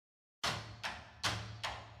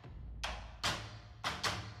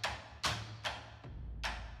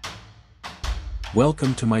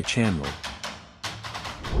Welcome to my channel.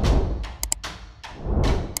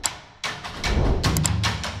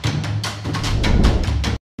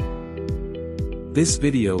 This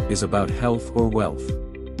video is about health or wealth.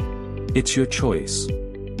 It's your choice.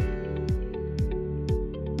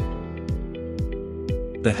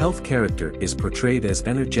 The health character is portrayed as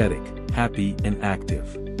energetic, happy and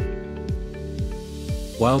active,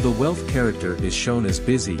 while the wealth character is shown as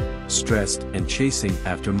busy, stressed and chasing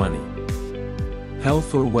after money.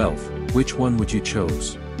 Health or wealth, which one would you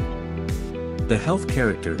choose? The health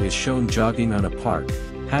character is shown jogging on a park,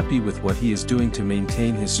 happy with what he is doing to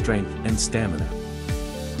maintain his strength and stamina.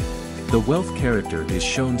 The wealth character is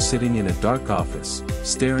shown sitting in a dark office,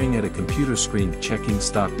 staring at a computer screen checking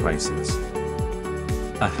stock prices.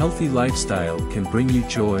 A healthy lifestyle can bring you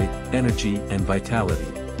joy, energy and vitality.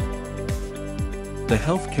 The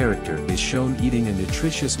health character is shown eating a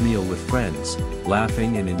nutritious meal with friends,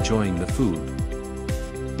 laughing and enjoying the food.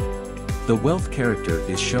 The wealth character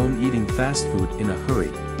is shown eating fast food in a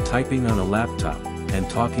hurry, typing on a laptop, and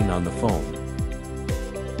talking on the phone.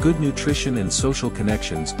 Good nutrition and social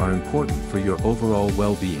connections are important for your overall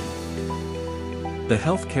well-being. The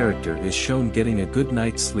health character is shown getting a good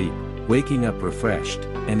night's sleep, waking up refreshed,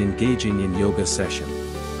 and engaging in yoga session.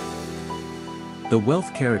 The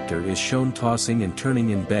wealth character is shown tossing and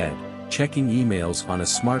turning in bed, checking emails on a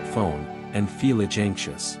smartphone, and feeling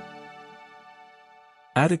anxious.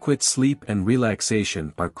 Adequate sleep and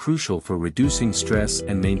relaxation are crucial for reducing stress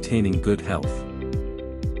and maintaining good health.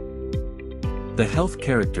 The health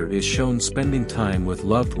character is shown spending time with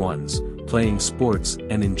loved ones, playing sports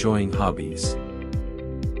and enjoying hobbies.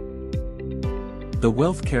 The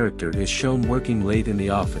wealth character is shown working late in the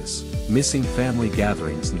office, missing family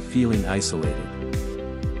gatherings and feeling isolated.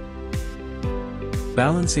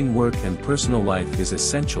 Balancing work and personal life is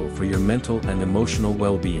essential for your mental and emotional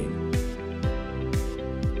well-being.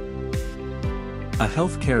 A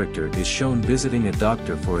health character is shown visiting a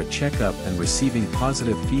doctor for a checkup and receiving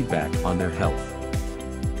positive feedback on their health.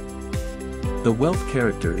 The wealth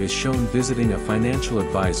character is shown visiting a financial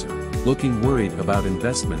advisor, looking worried about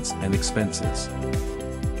investments and expenses.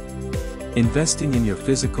 Investing in your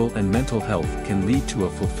physical and mental health can lead to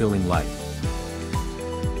a fulfilling life.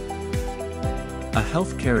 A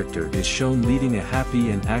health character is shown leading a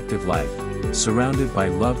happy and active life, surrounded by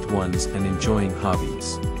loved ones and enjoying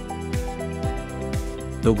hobbies.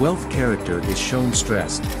 The wealth character is shown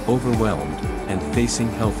stressed, overwhelmed, and facing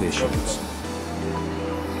health issues.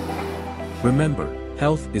 Remember,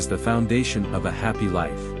 health is the foundation of a happy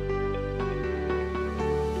life.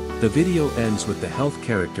 The video ends with the health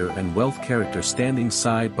character and wealth character standing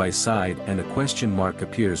side by side and a question mark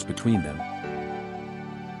appears between them.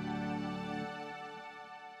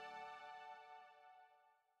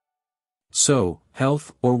 So,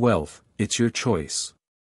 health or wealth, it's your choice.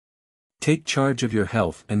 Take charge of your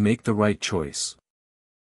health and make the right choice.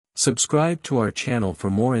 Subscribe to our channel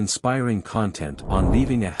for more inspiring content on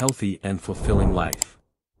living a healthy and fulfilling life.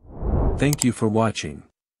 Thank you for watching.